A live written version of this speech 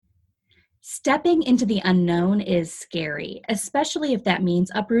Stepping into the unknown is scary, especially if that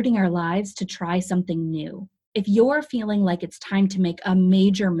means uprooting our lives to try something new. If you're feeling like it's time to make a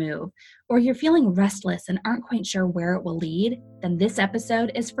major move, or you're feeling restless and aren't quite sure where it will lead, then this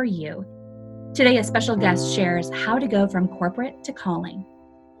episode is for you. Today, a special guest shares how to go from corporate to calling.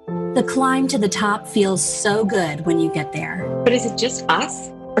 The climb to the top feels so good when you get there. But is it just us?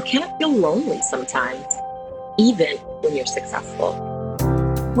 Or can it feel lonely sometimes, even when you're successful?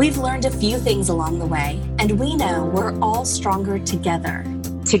 We've learned a few things along the way, and we know we're all stronger together.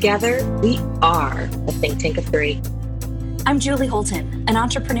 Together, we are the Think Tank of Three. I'm Julie Holton, an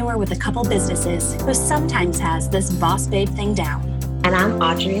entrepreneur with a couple businesses who sometimes has this boss babe thing down. And I'm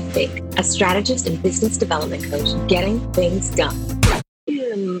Audria Fink, a strategist and business development coach, getting things done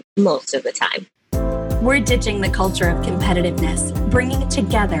most of the time. We're ditching the culture of competitiveness, bringing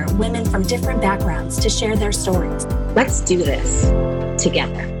together women from different backgrounds to share their stories. Let's do this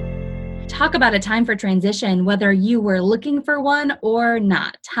together. Talk about a time for transition, whether you were looking for one or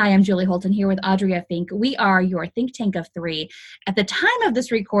not. Hi, I'm Julie Holton here with Audria Fink. We are your Think Tank of Three. At the time of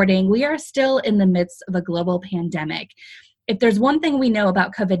this recording, we are still in the midst of a global pandemic. If there's one thing we know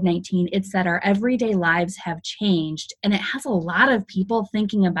about COVID-19, it's that our everyday lives have changed, and it has a lot of people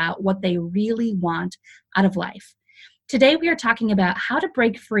thinking about what they really want out of life. Today, we are talking about how to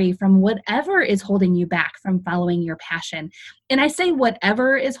break free from whatever is holding you back from following your passion. And I say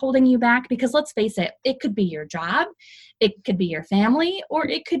whatever is holding you back because let's face it, it could be your job, it could be your family, or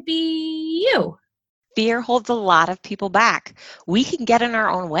it could be you. Fear holds a lot of people back. We can get in our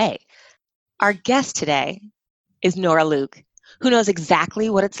own way. Our guest today is Nora Luke, who knows exactly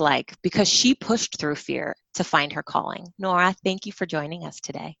what it's like because she pushed through fear to find her calling. Nora, thank you for joining us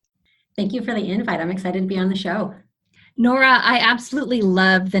today. Thank you for the invite. I'm excited to be on the show. Nora, I absolutely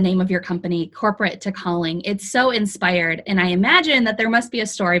love the name of your company, Corporate to Calling. It's so inspired, and I imagine that there must be a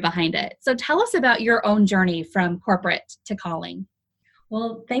story behind it. So tell us about your own journey from corporate to calling.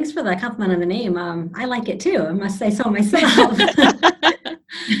 Well, thanks for the compliment on the name. I like it too. I must say so myself.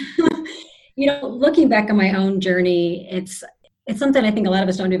 Looking back on my own journey, it's something I think a lot of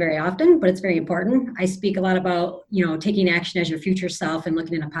us don't do very often, but it's very important. I speak a lot about, taking action as your future self and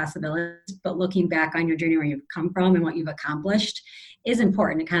looking into possibilities, but looking back on your journey where you've come from and what you've accomplished is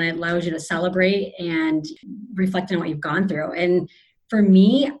important. It kind of allows you to celebrate and reflect on what you've gone through. And for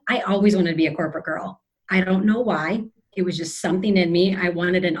me, I always wanted to be a corporate girl. I don't know why. It was just something in me. I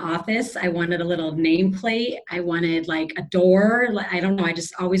wanted an office. I wanted a little nameplate. I wanted like a door. I don't know. I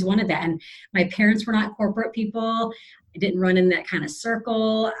just always wanted that. And my parents were not corporate people. I didn't run in that kind of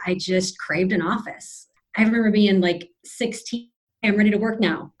circle. I just craved an office. I remember being like 16. I'm ready to work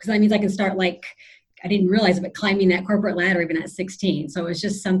now because that means I can start I didn't realize it, but climbing that corporate ladder even at 16. So it was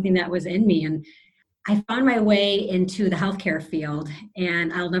just something that was in me. And I found my way into the healthcare field.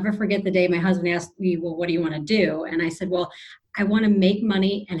 And I'll never forget the day my husband asked me, well, what do you want to do? And I said, well, I want to make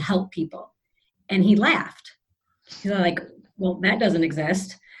money and help people. And he laughed. He's like, well, that doesn't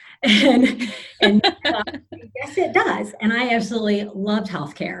exist. And yes, it does. And I absolutely loved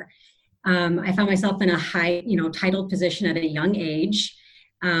healthcare. I found myself in a high, titled position at a young age.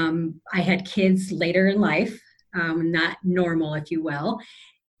 I had kids later in life, not normal, if you will.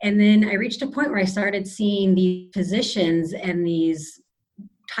 And then I reached a point where I started seeing these positions and these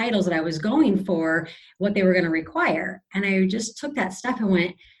titles that I was going for, what they were going to require. And I just took that step and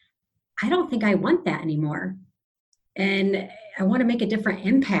went, I don't think I want that anymore. And I want to make a different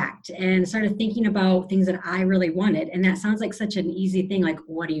impact, and started thinking about things that I really wanted. And that sounds like such an easy thing, like,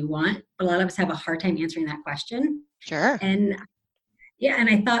 what do you want? But a lot of us have a hard time answering that question. Sure. And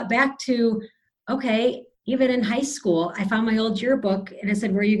I thought back to, okay, even in high school, I found my old yearbook and it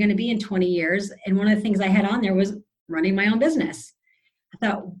said, where are you going to be in 20 years? And one of the things I had on there was running my own business. I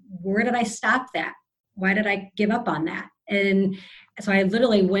thought, where did I stop that? Why did I give up on that? And so I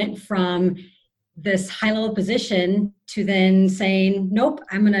literally went from this high-level position to then saying, nope,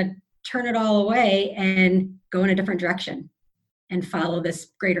 I'm going to turn it all away and go in a different direction and follow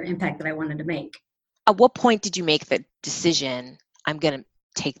this greater impact that I wanted to make. At what point did you make the decision, I'm going to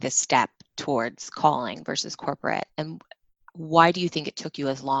take this step towards calling versus corporate? And why do you think it took you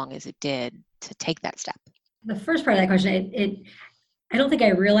as long as it did to take that step? The first part of that question, I don't think I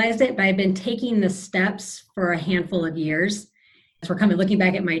realized it, but I've been taking the steps for a handful of years. As we're looking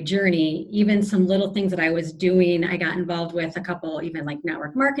back at my journey, even some little things that I was doing, I got involved with a couple, even like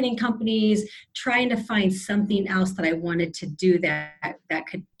network marketing companies, trying to find something else that I wanted to do that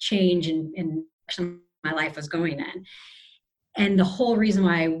could change and my life was going in. And the whole reason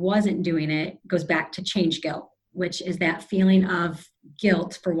why I wasn't doing it goes back to change guilt, which is that feeling of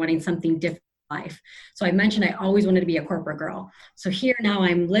guilt for wanting something different life. So I mentioned I always wanted to be a corporate girl. So here now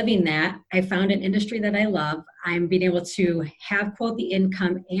I'm living that. I found an industry that I love. I'm being able to have, quote, the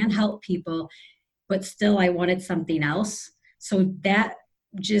income and help people, but still I wanted something else. So that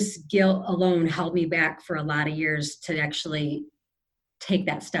just guilt alone held me back for a lot of years to actually take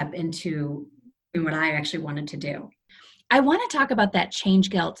that step into what I actually wanted to do. I want to talk about that change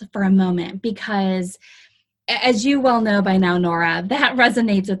guilt for a moment, because as you well know by now, Nora, that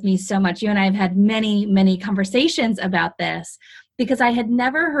resonates with me so much. You and I have had many, many conversations about this, because I had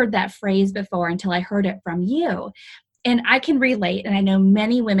never heard that phrase before until I heard it from you. And I can relate, and I know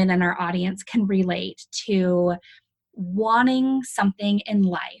many women in our audience can relate to wanting something in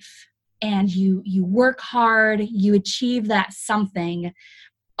life. And you work hard, you achieve that something,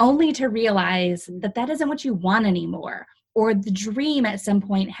 only to realize that that isn't what you want anymore. Or the dream at some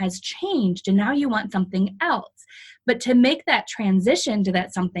point has changed and now you want something else. But to make that transition to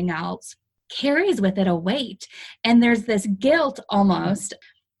that something else carries with it a weight. And there's this guilt almost.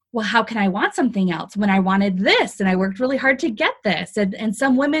 Well, how can I want something else when I wanted this and I worked really hard to get this? And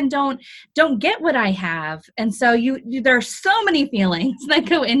some women don't get what I have. And so there are so many feelings that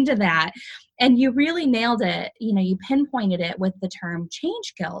go into that. And you really nailed it. You pinpointed it with the term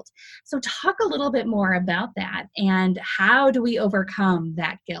change guilt. So talk a little bit more about that, and how do we overcome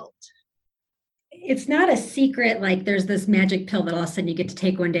that guilt? It's not a secret, like there's this magic pill that all of a sudden you get to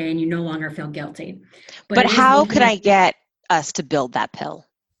take one day and you no longer feel guilty. But how could I get us to build that pill?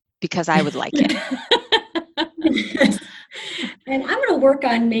 Because I would like it. And I'm going to work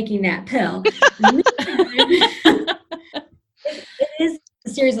on making that pill. It is a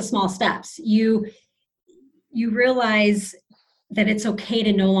series of small steps. You realize that it's okay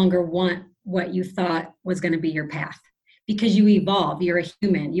to no longer want what you thought was going to be your path, because you evolve. You're a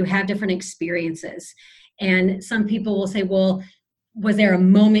human. You have different experiences. And some people will say, well, was there a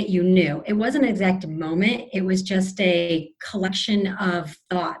moment you knew? It wasn't an exact moment. It was just a collection of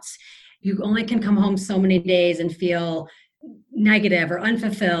thoughts. You only can come home so many days and feel negative or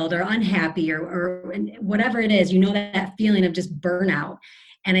unfulfilled or unhappy or whatever it is. That feeling of just burnout.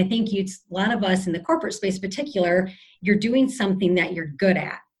 And I think a lot of us in the corporate space in particular, you're doing something that you're good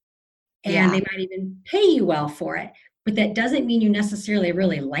at. And they might even pay you well for it. But that doesn't mean you necessarily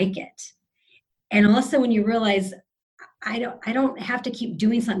really like it. And also when you realize, I don't have to keep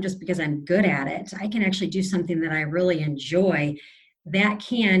doing something just because I'm good at it. I can actually do something that I really enjoy. That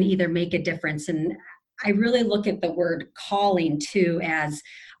can either make a difference. And I really look at the word calling too as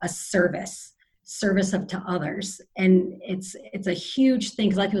a service to others. And it's a huge thing,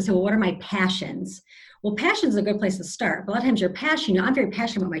 because a lot of people say, well, what are my passions? Well, passion is a good place to start. But a lot of times your passion, I'm very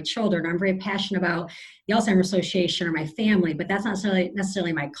passionate about my children. I'm very passionate about the Alzheimer's Association or my family, but that's not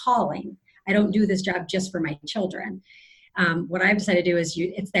necessarily my calling. I don't do this job just for my children. What I've decided to do is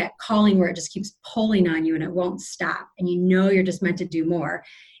it's that calling where it just keeps pulling on you and it won't stop. And you're just meant to do more.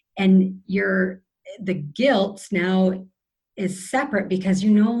 And the guilt now is separate, because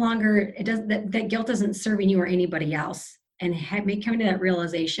that guilt isn't serving you or anybody else. And coming to that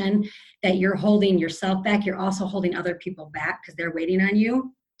realization that you're holding yourself back, you're also holding other people back because they're waiting on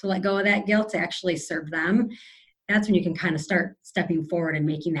you to let go of that guilt to actually serve them. That's when you can kind of start stepping forward and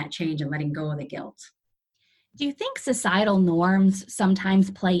making that change and letting go of the guilt. Do you think societal norms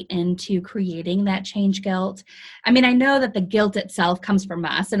sometimes play into creating that change guilt? I mean, I know that the guilt itself comes from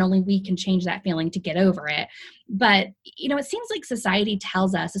us and only we can change that feeling to get over it. But, it seems like society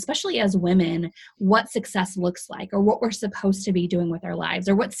tells us, especially as women, what success looks like, or what we're supposed to be doing with our lives,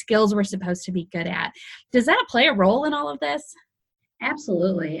 or what skills we're supposed to be good at. Does that play a role in all of this?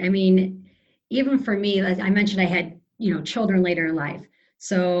 Absolutely. I mean, even for me, like I mentioned, I had, children later in life.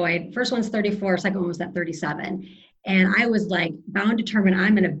 So first one's 34, second one was at 37. And I was like bound, determined,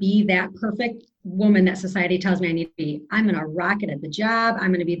 I'm going to be that perfect woman that society tells me I need to be. I'm going to rock it at the job. I'm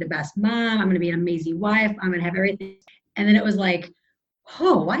going to be the best mom. I'm going to be an amazing wife. I'm going to have everything. And then it was like,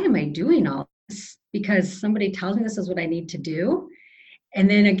 oh, why am I doing all this? Because somebody tells me this is what I need to do. And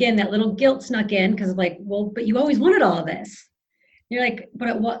then again, that little guilt snuck in, because like, well, but you always wanted all of this. You're like, but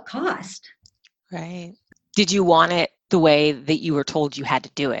at what cost? Right. Did you want it the way that you were told you had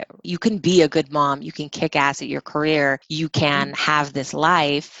to do it? You can be a good mom. You can kick ass at your career. You can have this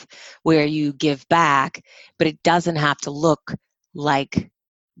life where you give back, but it doesn't have to look like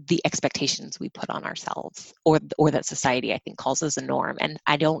the expectations we put on ourselves or that society, I think, calls as a norm. And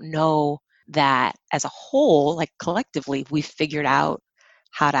I don't know that as a whole, like collectively, we've figured out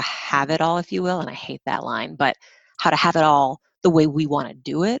how to have it all, if you will. And I hate that line, but how to have it all the way we want to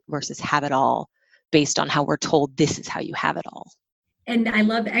do it versus have it all based on how we're told this is how you have it all. And I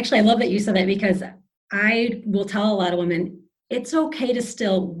love that you said that, because I will tell a lot of women, it's okay to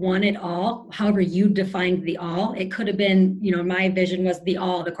still want it all. However, you defined the all. It could have been, my vision was the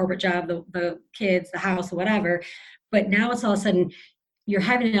all, the corporate job, the kids, the house, whatever. But now it's all of a sudden you're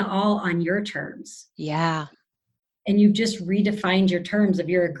having it all on your terms. Yeah. And you've just redefined your terms of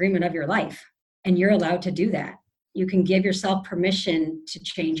your agreement of your life. And you're allowed to do that. You can give yourself permission to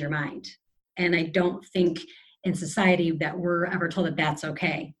change your mind. And I don't think in society that we're ever told that that's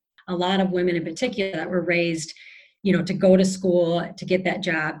okay. A lot of women in particular that were raised, to go to school, to get that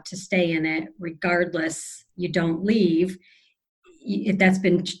job, to stay in it, regardless, you don't leave. If that's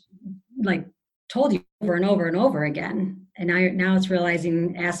been like told you over and over and over again. And now it's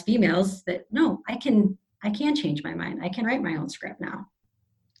realizing as females that no, I can change my mind. I can write my own script now.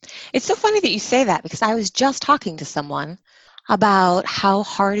 It's so funny that you say that, because I was just talking to someone about how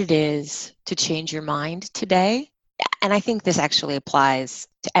hard it is to change your mind today. And I think this actually applies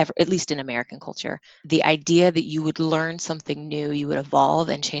to at least in American culture. The idea that you would learn something new, you would evolve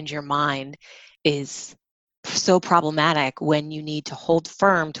and change your mind is so problematic when you need to hold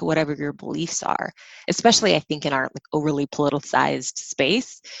firm to whatever your beliefs are, especially I think in our overly politicized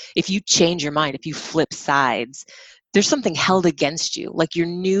space. If you change your mind, if you flip sides, there's something held against you. Like your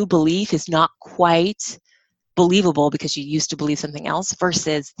new belief is not quite believable because you used to believe something else,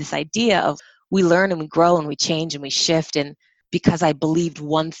 versus this idea of we learn and we grow and we change and we shift. And because I believed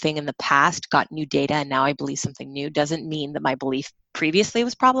one thing in the past, got new data, and now I believe something new, doesn't mean that my belief previously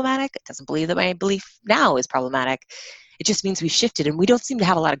was problematic. It doesn't believe that my belief now is problematic. It just means we've shifted, and we don't seem to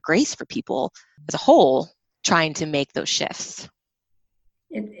have a lot of grace for people as a whole trying to make those shifts.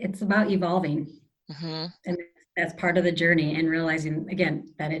 It's about evolving. Mm-hmm. And that's part of the journey, and realizing,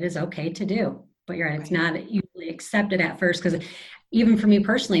 again, that it is okay to do. But you're right, it's not usually accepted at first, because even for me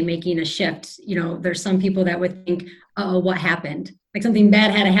personally, making a shift, there's some people that would think, oh, what happened? Like something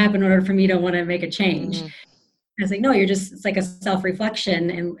bad had to happen in order for me to want to make a change. Mm-hmm. I was like, no, it's like a self-reflection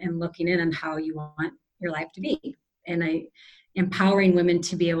and looking in on how you want your life to be. And empowering women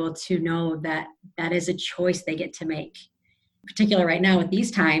to be able to know that that is a choice they get to make. In particular right now with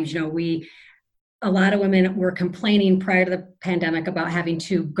these times, a lot of women were complaining prior to the pandemic about having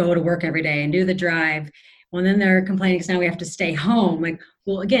to go to work every day and do the drive. Well, then they're complaining because now we have to stay home. Like,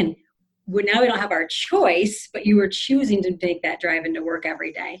 well, again, now we don't have our choice, but you were choosing to take that drive into work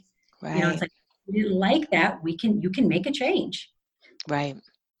every day. Right. It's like, we didn't like that. You can make a change. Right.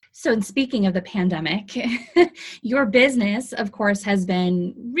 So speaking of the pandemic, your business, of course, has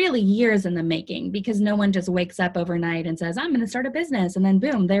been really years in the making, because no one just wakes up overnight and says, I'm going to start a business, and then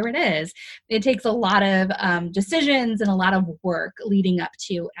boom, there it is. It takes a lot of decisions and a lot of work leading up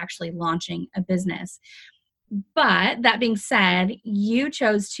to actually launching a business. But that being said, you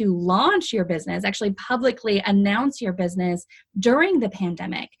chose to launch your business, actually publicly announce your business during the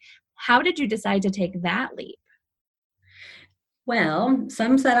pandemic. How did you decide to take that leap? Well,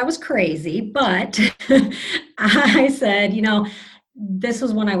 some said I was crazy, but I said, this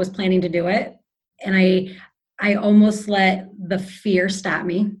was when I was planning to do it. And I almost let the fear stop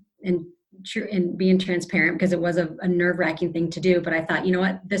me and being transparent, because it was a nerve-wracking thing to do. But I thought, you know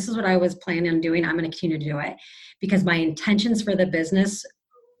what, this is what I was planning on doing. I'm going to continue to do it, because my intentions for the business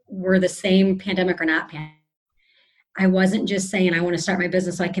were the same, pandemic or not pandemic. I wasn't just saying I want to start my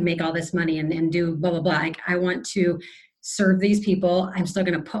business so I can make all this money and do blah, blah, blah. Like, I want to serve these people. I'm still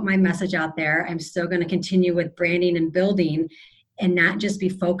going to put my message out there. I'm still going to continue with branding and building, and not just be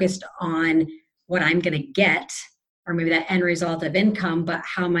focused on what I'm going to get, or maybe that end result of income, but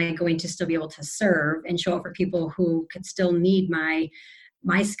how am I going to still be able to serve and show up for people who could still need my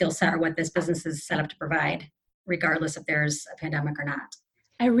skill set, or what this business is set up to provide, regardless if there's a pandemic or not.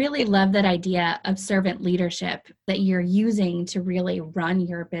 I really love that idea of servant leadership that you're using to really run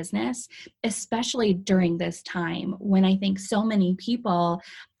your business, especially during this time when I think so many people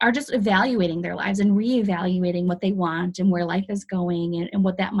are just evaluating their lives and reevaluating what they want and where life is going and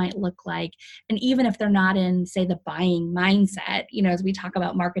what that might look like. And even if they're not in, say, the buying mindset, as we talk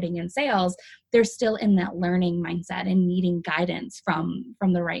about marketing and sales, they're still in that learning mindset and needing guidance from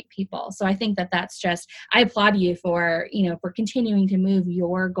the right people. So I think that's just, I applaud you for continuing to move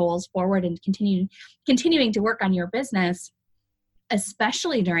your goals forward and continuing to work on your business,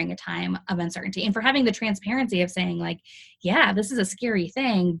 especially during a time of uncertainty, and for having the transparency of saying, like, yeah, this is a scary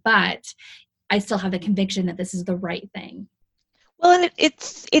thing, but I still have the conviction that this is the right thing. Well, and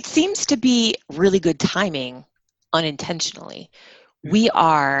it seems to be really good timing unintentionally. We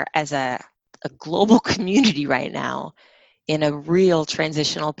are, as a global community right now, in a real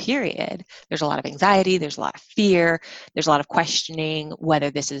transitional period. There's a lot of anxiety, there's a lot of fear, there's a lot of questioning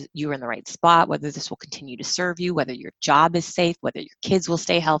whether you're in the right spot, whether this will continue to serve you, whether your job is safe, whether your kids will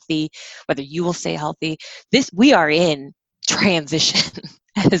stay healthy, whether you will stay healthy. We are in transition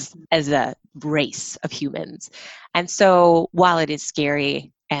as a race of humans. And so while it is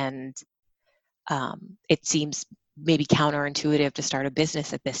scary and it seems maybe counterintuitive to start a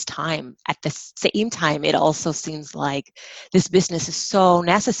business at this time, at the same time, it also seems like this business is so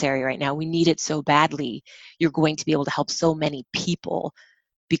necessary right now. We need it so badly. You're going to be able to help so many people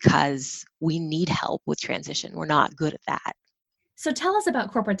because we need help with transition. We're not good at that. So tell us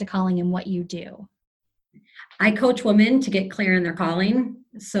about Corporate to Calling and what you do. I coach women to get clear in their calling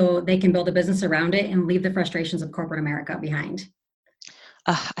so they can build a business around it and leave the frustrations of corporate America behind.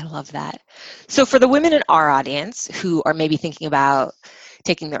 I love that. So for the women in our audience who are maybe thinking about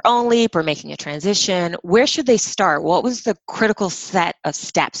taking their own leap or making a transition, where should they start? What was the critical set of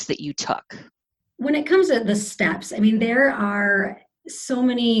steps that you took? When it comes to the steps, I mean, there are so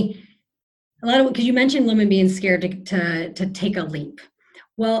many, because you mentioned women being scared to take a leap.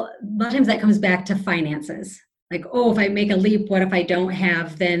 Well, a lot of times that comes back to finances. Like, oh, if I make a leap, what if I don't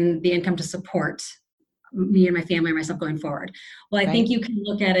have then the income to support me and my family or myself going forward? Well, I think you can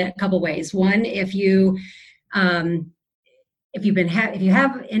look at it a couple ways. One, if you have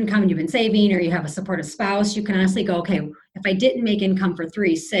income and you've been saving, or you have a supportive spouse, you can honestly go, okay, if I didn't make income for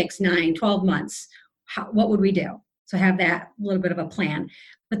 3, 6, 9, 12 months, what would we do? So have that little bit of a plan.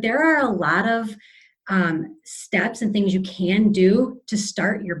 But there are a lot of steps and things you can do to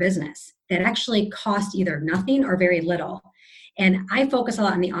start your business that actually cost either nothing or very little. And I focus a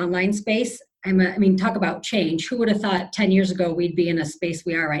lot on the online space. Talk about change. Who would have thought 10 years ago we'd be in a space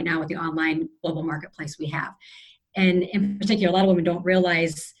we are right now with the online global marketplace we have? And in particular, a lot of women don't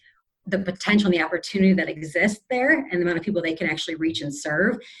realize the potential and the opportunity that exists there and the amount of people they can actually reach and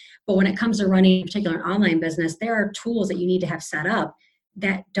serve. But when it comes to running a particular online business, there are tools that you need to have set up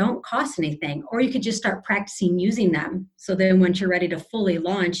that don't cost anything, or you could just start practicing using them. So then once you're ready to fully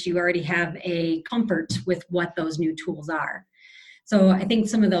launch, you already have a comfort with what those new tools are. So I think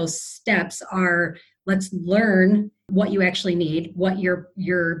some of those steps are, let's learn what you actually need, what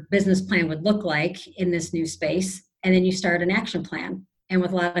your business plan would look like in this new space, and then you start an action plan. And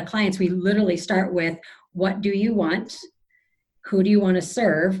with a lot of clients, we literally start with, what do you want? Who do you want to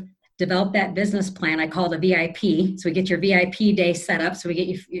serve? Develop that business plan. I call it a VIP. So we get your VIP day set up. So we get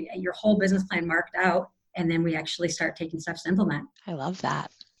your whole business plan marked out, and then we actually start taking steps to implement. I love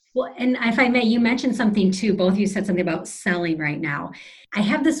that. Well, and if I may, you mentioned something too. Both of you said something about selling right now. I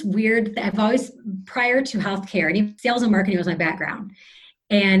have this I've always, prior to healthcare, sales and marketing was my background.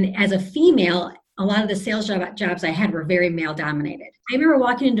 And as a female, a lot of the sales jobs I had were very male dominated. I remember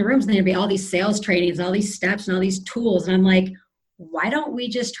walking into rooms and there'd be all these sales trainings, all these steps and all these tools. And I'm like, why don't we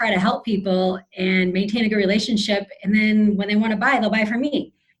just try to help people and maintain a good relationship? And then when they want to buy, they'll buy from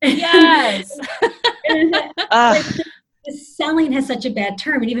me. Yes. Selling has such a bad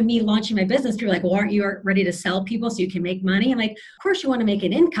term. And even me launching my business, people are like, well, aren't you ready to sell people so you can make money? I'm like, of course you want to make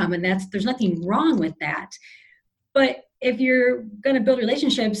an income, and there's nothing wrong with that. But if you're going to build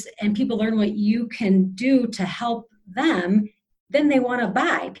relationships and people learn what you can do to help them, then they want to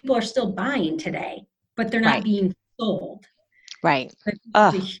buy. People are still buying today, but they're not being sold. Right.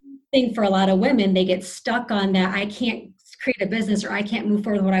 The huge thing for a lot of women, they get stuck on that. I can't create a business, or I can't move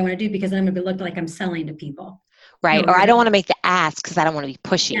forward with what I want to do because I'm going to be looked like I'm selling to people. Right. Or I don't want to make the ask because I don't want to be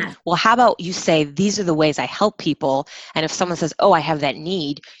pushy. Yeah. Well, how about you say, these are the ways I help people. And if someone says, oh, I have that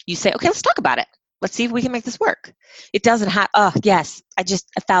need, you say, okay, let's talk about it. Let's see if we can make this work. It doesn't have, yes,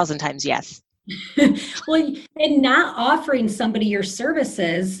 1,000 times yes. Well, and not offering somebody your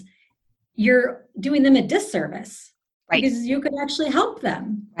services, you're doing them a disservice. Right. Because you could actually help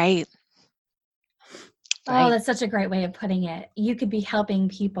them. Right. Oh, that's such a great way of putting it. You could be helping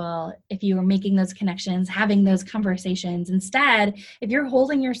people if you were making those connections, having those conversations. Instead, if you're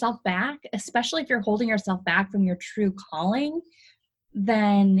holding yourself back, especially if you're holding yourself back from your true calling,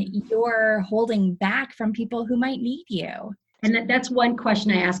 then you're holding back from people who might need you. And that's one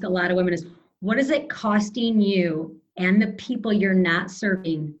question I ask a lot of women is, what is it costing you and the people you're not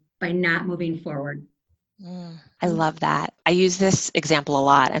serving by not moving forward? I love that. I use this example a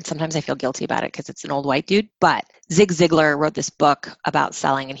lot, and sometimes I feel guilty about it because it's an old white dude, but Zig Ziglar wrote this book about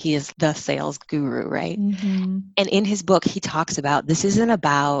selling, and he is the sales guru, right? Mm-hmm. And in his book, he talks about this isn't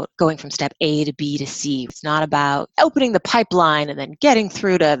about going from step A to B to C. It's not about opening the pipeline and then getting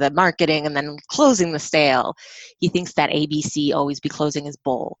through to the marketing and then closing the sale. He thinks that ABC, always be closing his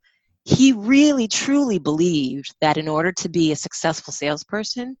bowl. He really, truly believed that in order to be a successful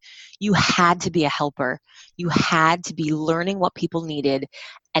salesperson, you had to be a helper. You had to be learning what people needed.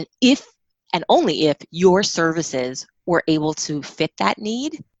 And if, and only if, your services were able to fit that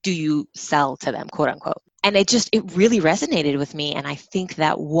need, do you sell to them, quote unquote. And it really resonated with me. And I think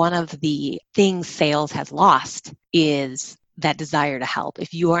that one of the things sales has lost is that desire to help.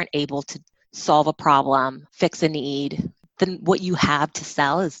 If you aren't able to solve a problem, fix a need, then what you have to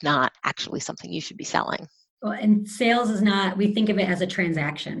sell is not actually something you should be selling. Well, and sales is not, we think of it as a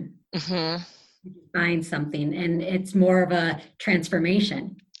transaction. Mm-hmm. You find something, and it's more of a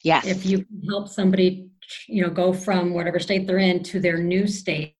transformation. Yes. If you help somebody, go from whatever state they're in to their new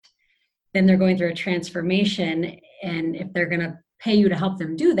state, then they're going through a transformation. And if they're going to pay you to help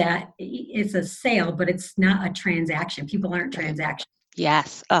them do that, it's a sale, but it's not a transaction. People aren't transactions.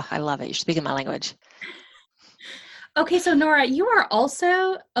 Yes. Oh, I love it. You're speaking my language. Okay, so Nora, you are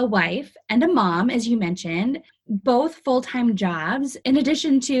also a wife and a mom, as you mentioned, both full-time jobs. In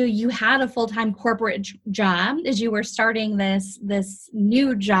addition to, you had a full-time corporate job as you were starting this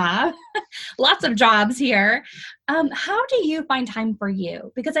new job. Lots of jobs here. How do you find time for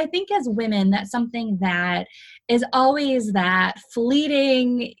you? Because I think as women, that's something that is always that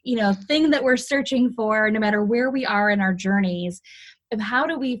fleeting, thing that we're searching for, no matter where we are in our journeys, of how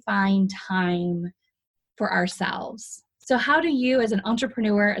do we find time for ourselves. So how do you, as an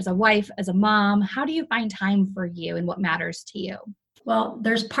entrepreneur, as a wife, as a mom, how do you find time for you and what matters to you? Well,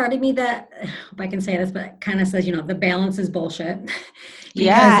 there's part of me that, if I can say this, but kind of says, the balance is bullshit.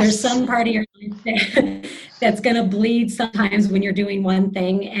 Because there's some part of your life that's going to bleed sometimes when you're doing one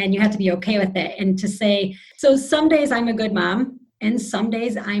thing, and you have to be okay with it. And to say, so some days I'm a good mom and some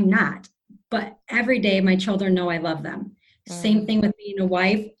days I'm not. But every day my children know I love them. Same thing with being a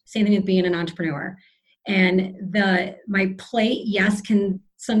wife, same thing with being an entrepreneur. And my plate, yes,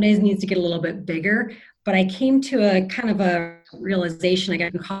 some days needs to get a little bit bigger, but I came to a kind of a realization, I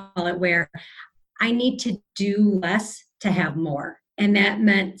can call it, where I need to do less to have more. And that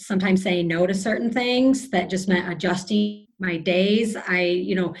meant sometimes saying no to certain things. That just meant adjusting my days.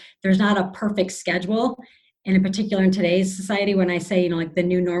 There's not a perfect schedule. And in particular in today's society, when I say, like the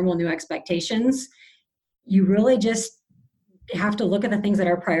new normal, new expectations, you really just have to look at the things that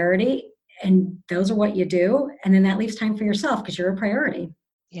are priority. And those are what you do. And then that leaves time for yourself because you're a priority.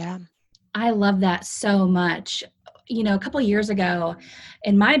 Yeah. I love that so much. A couple of years ago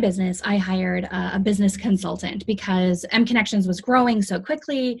in my business, I hired a business consultant because M Connections was growing so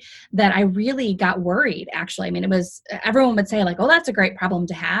quickly that I really got worried, actually. I mean, everyone would say like, oh, that's a great problem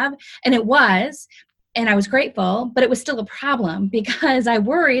to have. And it was. And I was grateful, but it was still a problem because I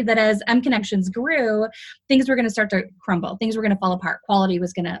worried that as M Connections grew, things were going to start to crumble. Things were going to fall apart. Quality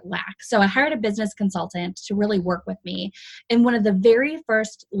was going to lack. So I hired a business consultant to really work with me. And one of the very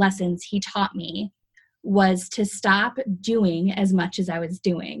first lessons he taught me was to stop doing as much as I was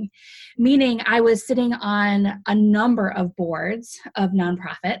doing. Meaning I was sitting on a number of boards of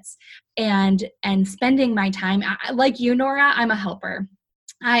nonprofits and spending my time, like you, Nora, I'm a helper.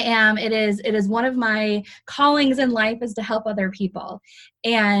 I am. It is one of my callings in life is to help other people.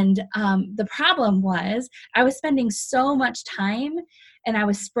 And the problem was I was spending so much time and I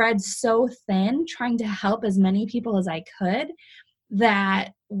was spread so thin trying to help as many people as I could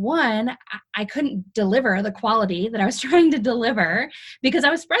that one, I couldn't deliver the quality that I was trying to deliver because I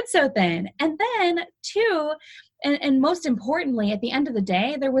was spread so thin. And then two, and most importantly, at the end of the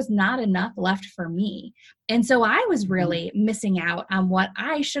day, there was not enough left for me. And so I was really missing out on what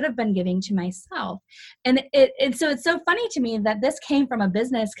I should have been giving to myself. And so it's so funny to me that this came from a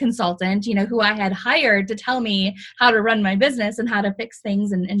business consultant, who I had hired to tell me how to run my business and how to fix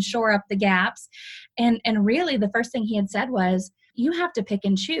things and shore up the gaps. And really the first thing he had said was, you have to pick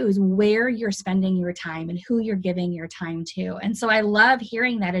and choose where you're spending your time and who you're giving your time to. And so I love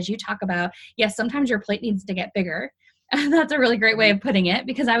hearing that as you talk about, yes, sometimes your plate needs to get bigger. That's a really great way of putting it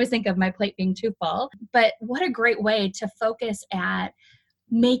because I always think of my plate being too full. But what a great way to focus at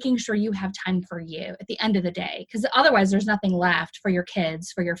making sure you have time for you at the end of the day. Because otherwise there's nothing left for your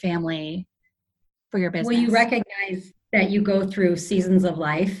kids, for your family, for your business. Well, you recognize that you go through seasons of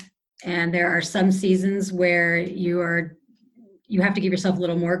life. And there are some seasons where you have to give yourself a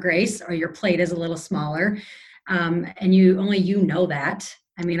little more grace or your plate is a little smaller. And you know that.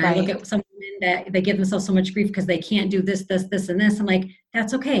 I mean, right. I look at some women that they give themselves so much grief because they can't do this, this, this, and this. I'm like,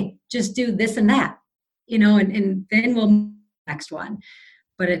 that's okay. Just do this and that, and then we'll move to the next one.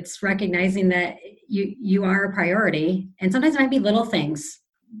 But it's recognizing that you are a priority. And sometimes it might be little things.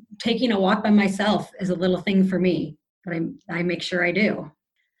 Taking a walk by myself is a little thing for me, but I make sure I do.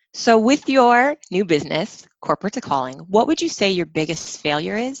 So with your new business, Corporate to Calling, what would you say your biggest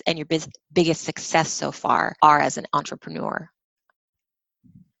failure is and your biggest success so far are as an entrepreneur?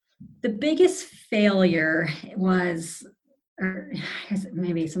 The biggest failure was, or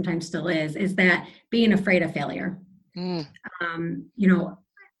maybe sometimes still is that being afraid of failure.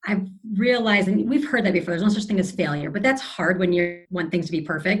 I've realized, and we've heard that before, there's no such thing as failure, but that's hard when you want things to be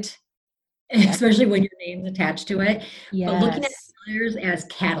perfect, especially when your name's attached to it. But looking at Yes. failures as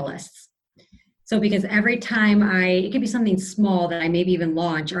catalysts. So because every time it could be something small that I maybe even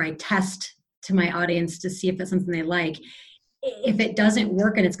launch or I test to my audience to see if that's something they like. If it doesn't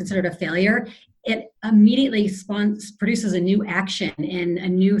work and it's considered a failure, it immediately produces a new action and a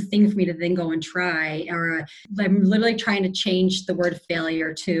new thing for me to then go and try. I'm literally trying to change the word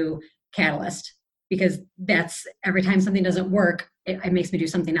failure to catalyst, because that's every time something doesn't work, it makes me do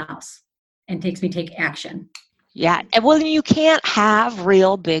something else and takes me take action. Yeah. And well, you can't have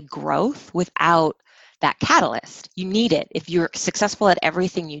real big growth without that catalyst. You need it. If you're successful at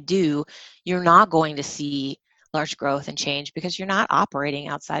everything you do, you're not going to see large growth and change because you're not operating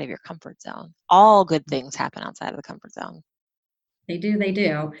outside of your comfort zone. All good things happen outside of the comfort zone. They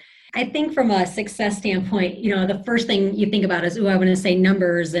do. I think from a success standpoint, the first thing you think about is, I want to say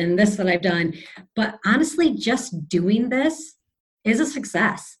numbers and this that I've done. But honestly, just doing this is a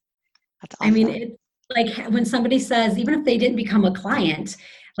success. That's awesome. I mean, it's like when somebody says, even if they didn't become a client,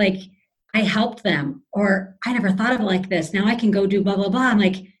 like I helped them, or I never thought of it like this. Now I can go do blah, blah, blah. I'm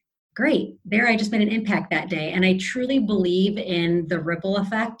like, great. There, I just made an impact that day. And I truly believe in the ripple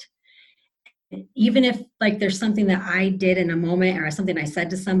effect. Even if like there's something that I did in a moment or something I said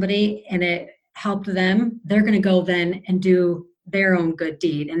to somebody and it helped them, they're going to go then and do their own good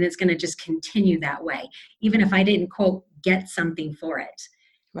deed. And it's going to just continue that way, even if I didn't quote, get something for it.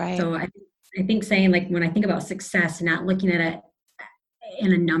 Right. So I think saying, like, when I think about success, not looking at it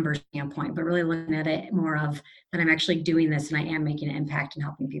in a numbers standpoint, but really looking at it more of that I'm actually doing this and I am making an impact and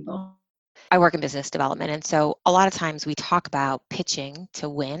helping people. I work in business development. And so a lot of times we talk about pitching to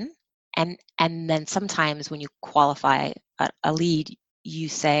win. And then sometimes when you qualify a lead, you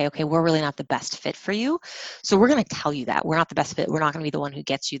say, okay, we're really not the best fit for you. So we're going to tell you that we're not the best fit. We're not going to be the one who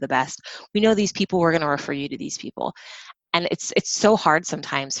gets you the best. We know these people, we're going to refer you to these people. And it's so hard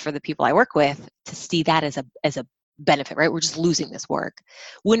sometimes for the people I work with to see that as a benefit, right? We're just losing this work.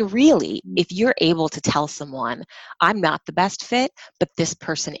 When really, if you're able to tell someone, I'm not the best fit, but this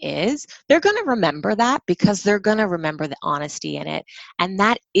person is, they're going to remember that because they're going to remember the honesty in it. And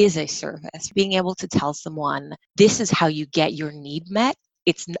that is a service. Being able to tell someone, this is how you get your need met.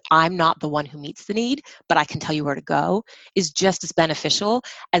 I'm not the one who meets the need, but I can tell you where to go, is just as beneficial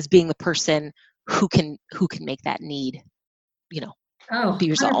as being the person who can make that need, be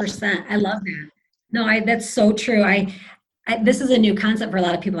resolved. 100%. I love that. No, that's so true. This is a new concept for a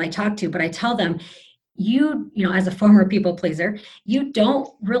lot of people I talk to, but I tell them, as a former people pleaser, you don't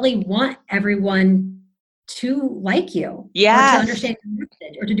really want everyone to like you, yes, or to understand your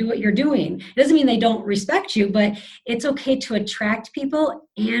message, or to do what you're doing. It doesn't mean they don't respect you, but it's okay to attract people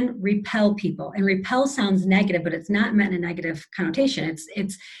and repel people. And repel sounds negative, but it's not meant in a negative connotation.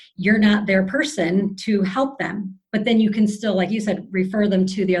 It's you're not their person to help them, but then you can still, like you said, refer them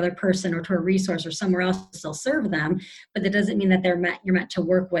to the other person or to a resource or somewhere else to still serve them. But that doesn't mean that you're meant to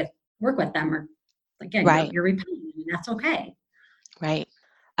work with them, or again, right. You're repelling them, and that's okay. Right.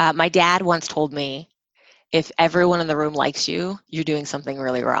 My dad once told me, if everyone in the room likes you, you're doing something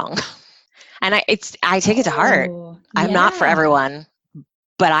really wrong. And I take it to heart. I'm not for everyone,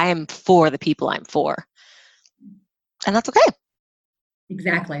 but I am for the people I'm for. And that's okay.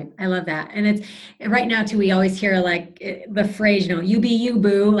 Exactly. I love that. And it's right now too, we always hear like the phrase, you be you,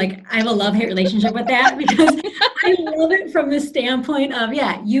 boo. Like I have a love-hate relationship with that because I love it from the standpoint of,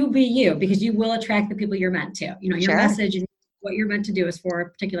 you be you, because you will attract the people you're meant to. Your Sure. message and what you're meant to do is for a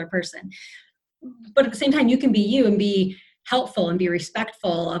particular person. But at the same time, you can be you and be helpful and be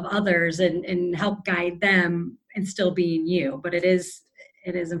respectful of others and help guide them and still being you. But it is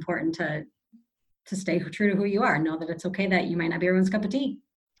important to stay true to who you are. Know that it's okay that you might not be everyone's cup of tea.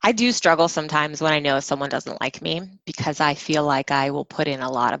 I do struggle sometimes when I know someone doesn't like me, because I feel like I will put in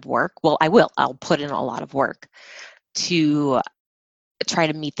a lot of work. Well, I'll put in a lot of work to try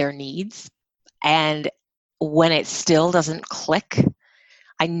to meet their needs. And when it still doesn't click,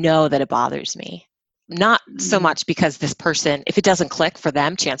 I know that it bothers me. Not so much because this person, if it doesn't click for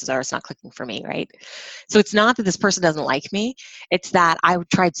them, chances are it's not clicking for me, right? So it's not that this person doesn't like me. It's that I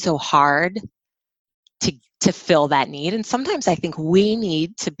tried so hard to fill that need. And sometimes I think we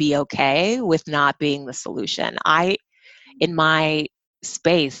need to be okay with not being the solution. In my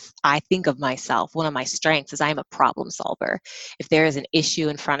space, I think of myself, one of my strengths is I'm a problem solver. If there is an issue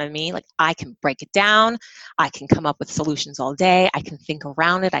in front of me, like I can break it down, I can come up with solutions all day, I can think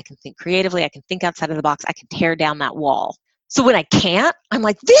around it, I can think creatively, I can think outside of the box, I can tear down that wall. So when I can't, I'm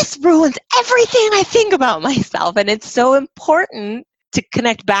like, this ruins everything I think about myself. And it's so important to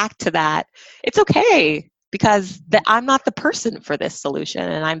connect back to that. It's okay. because I'm not the person for this solution,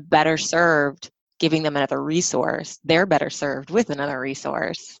 and I'm better served giving them another resource. They're better served with another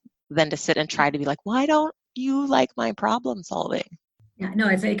resource than to sit and try to be like, why don't you like my problem solving? Yeah, no,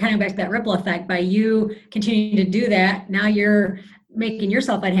 it's kind of back to that ripple effect. By you continuing to do that, now you're making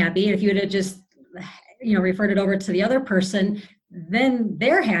yourself unhappy. And if you would have just, referred it over to the other person, then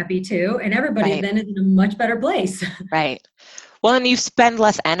they're happy too. And everybody Right. then is in a much better place. Right. Well, and you spend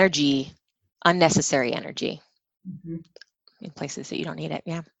less energy, unnecessary energy, in places that you don't need it.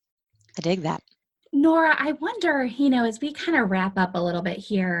 Yeah. I dig that. Nora, I wonder, as we kind of wrap up a little bit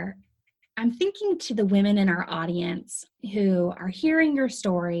here, I'm thinking to the women in our audience who are hearing your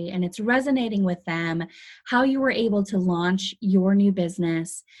story and it's resonating with them, how you were able to launch your new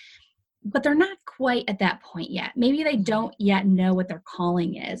business, but they're not quite at that point yet. Maybe they don't yet know what their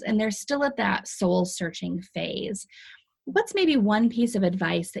calling is, and they're still at that soul searching phase. What's maybe one piece of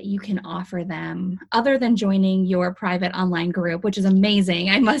advice that you can offer them other than joining your private online group, which is amazing,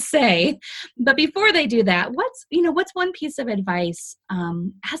 I must say. But before they do that, what's one piece of advice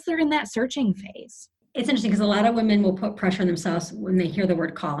as they're in that searching phase? It's interesting because a lot of women will put pressure on themselves when they hear the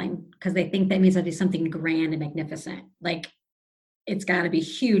word calling, because they think that means it'll be something grand and magnificent. Like, it's got to be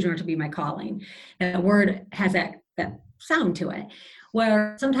huge in order to be my calling. That word has that sound to it,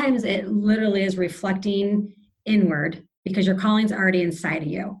 where sometimes it literally is reflecting inward, because your calling's already inside of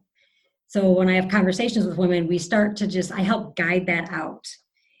you. So when I have conversations with women, we start to I help guide that out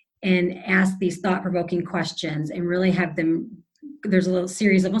and ask these thought-provoking questions and really have them. There's a little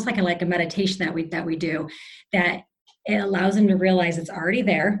series, almost like a meditation that we do, that it allows them to realize it's already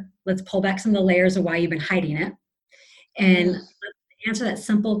there. Let's pull back some of the layers of why you've been hiding it, and answer that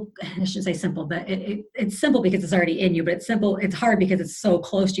simple. I shouldn't say simple, but it's simple because it's already in you. But it's simple. It's hard because it's so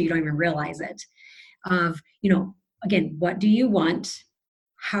close to you, you don't even realize it. Again, what do you want?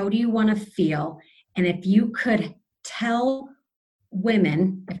 How do you want to feel? And if you could tell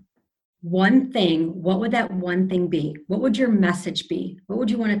women one thing, what would that one thing be? What would your message be? What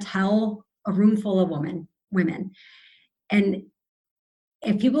would you want to tell a room full of women? And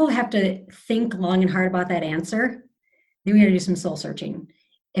if people have to think long and hard about that answer, then we got to do some soul searching.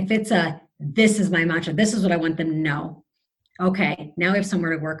 If it's this is my mantra, this is what I want them to know. Okay, now we have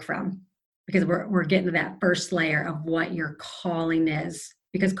somewhere to work from, because we're getting to that first layer of what your calling is,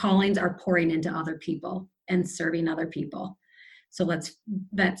 because callings are pouring into other people and serving other people. So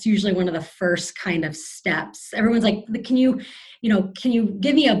that's usually one of the first kind of steps. Everyone's like, can you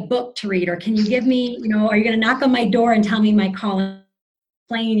give me a book to read? Or can you give me, are you going to knock on my door and tell me my calling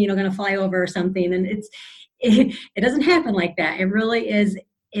plane, going to fly over or something? And it doesn't happen like that. It really is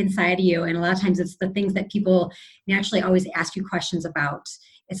inside of you. And a lot of times it's the things that people naturally always ask you questions about.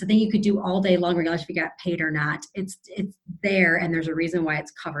 It's the thing you could do all day long, regardless if you got paid or not. It's there, and there's a reason why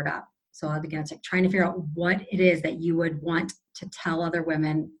it's covered up. So again, it's like trying to figure out what it is that you would want to tell other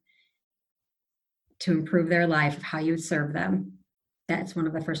women to improve their life, of how you would serve them. That's one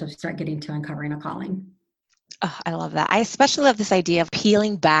of the first steps to start getting to uncovering a calling. Oh, I love that. I especially love this idea of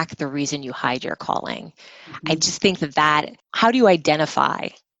peeling back the reason you hide your calling. I just think that how do you identify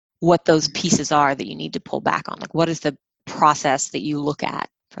what those pieces are that you need to pull back on? Like, what is the process that you look at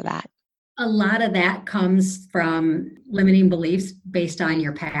for that? A lot of that comes from limiting beliefs based on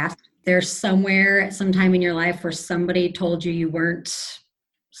your past. There's somewhere at some time in your life where somebody told you weren't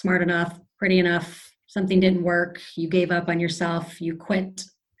smart enough, pretty enough, something didn't work, you gave up on yourself, you quit,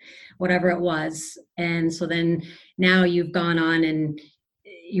 whatever it was. And so then now you've gone on and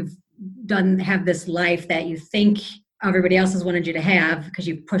you've have this life that you think everybody else has wanted you to have, because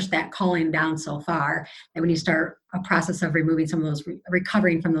you've pushed that calling down so far that when you start a process of removing some of those,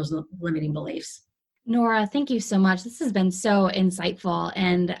 recovering from those limiting beliefs. Nora, thank you so much. This has been so insightful,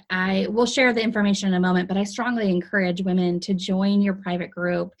 and I will share the information in a moment, but I strongly encourage women to join your private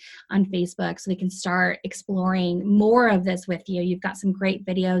group on Facebook so they can start exploring more of this with you. You've got some great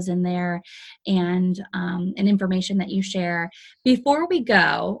videos in there and information that you share. Before we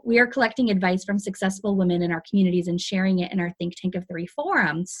go, we are collecting advice from successful women in our communities and sharing it in our Think Tank of Three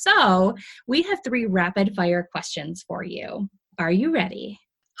forum. So we have 3 rapid fire questions for you. Are you ready?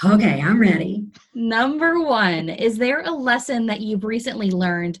 Okay, I'm ready. Number 1, is there a lesson that you've recently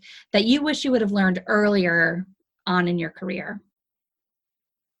learned that you wish you would have learned earlier on in your career?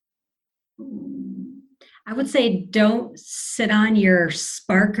 I would say don't sit on your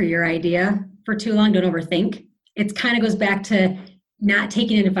spark or your idea for too long. Don't overthink. It kind of goes back to not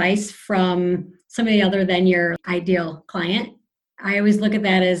taking advice from somebody other than your ideal client. I always look at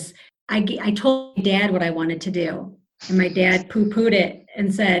that as I told my dad what I wanted to do, and my dad poo-pooed it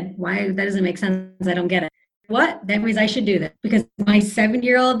and said, why, that doesn't make sense. I don't get it. what? That means I should do this because my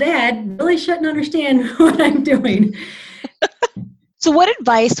 7-year-old dad really shouldn't understand what I'm doing. So what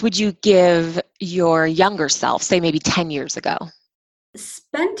advice would you give your younger self, say maybe 10 years ago?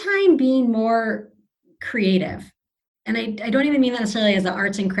 Spend time being more creative. And I don't even mean that necessarily as an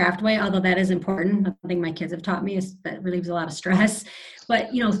arts and craft way, although that is important. I think my kids have taught me is that relieves a lot of stress.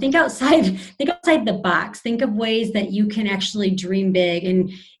 But think outside the box. Think of ways that you can actually dream big,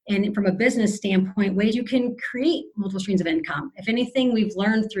 and from a business standpoint, ways you can create multiple streams of income. If anything we've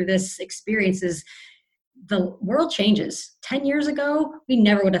learned through this experience is the world changes. 10 years ago, we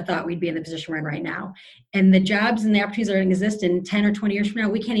never would have thought we'd be in the position we're in right now. And the jobs and the opportunities that are going to exist in 10 or 20 years from now,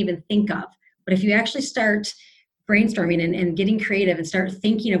 we can't even think of. But if you actually start brainstorming and getting creative and start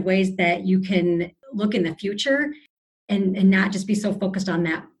thinking of ways that you can look in the future and not just be so focused on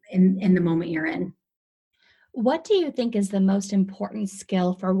that in the moment you're in. What do you think is the most important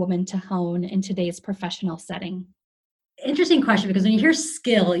skill for a woman to hone in today's professional setting? Interesting question, because when you hear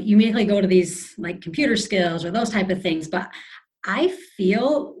skill, you immediately go to these like computer skills or those type of things. But I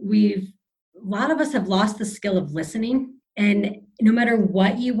feel a lot of us have lost the skill of listening. And no matter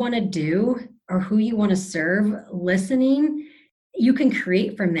what you want to do or who you want to serve, listening, you can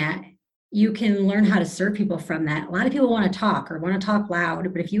create from that. You can learn how to serve people from that. A lot of people want to talk or want to talk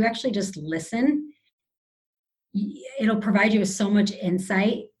loud, but if you actually just listen, it'll provide you with so much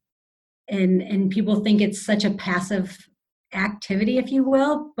insight. And people think it's such a passive activity, if you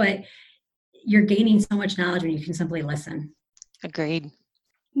will, but you're gaining so much knowledge when you can simply listen. Agreed.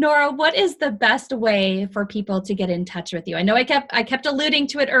 Nora, what is the best way for people to get in touch with you? I know I kept alluding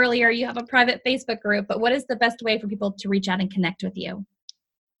to it earlier. You have a private Facebook group, but what is the best way for people to reach out and connect with you?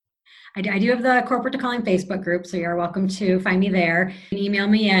 I do have the Corporate to Calling Facebook group, so you're welcome to find me there. You can email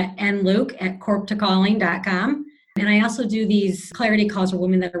me at nluke@corptocalling.com. And I also do these clarity calls for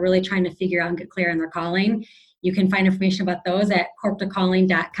women that are really trying to figure out and get clear in their calling. You can find information about those at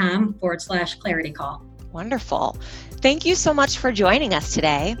corptocalling.com/clarity call. Wonderful. Thank you so much for joining us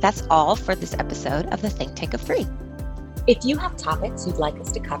today. That's all for this episode of the Think Tank of 3. If you have topics you'd like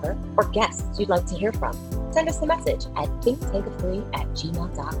us to cover or guests you'd like to hear from, send us a message at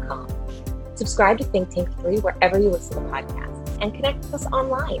thinktankof3@gmail.com. Subscribe to Think Tank 3 wherever you listen to podcasts and connect with us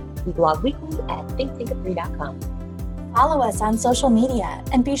online. We blog weekly at thinktankof3.com. Follow us on social media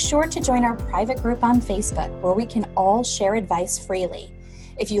and be sure to join our private group on Facebook where we can all share advice freely.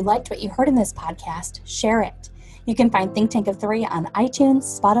 If you liked what you heard in this podcast, share it. You can find Think Tank of 3 on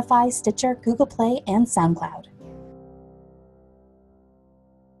iTunes, Spotify, Stitcher, Google Play, and SoundCloud.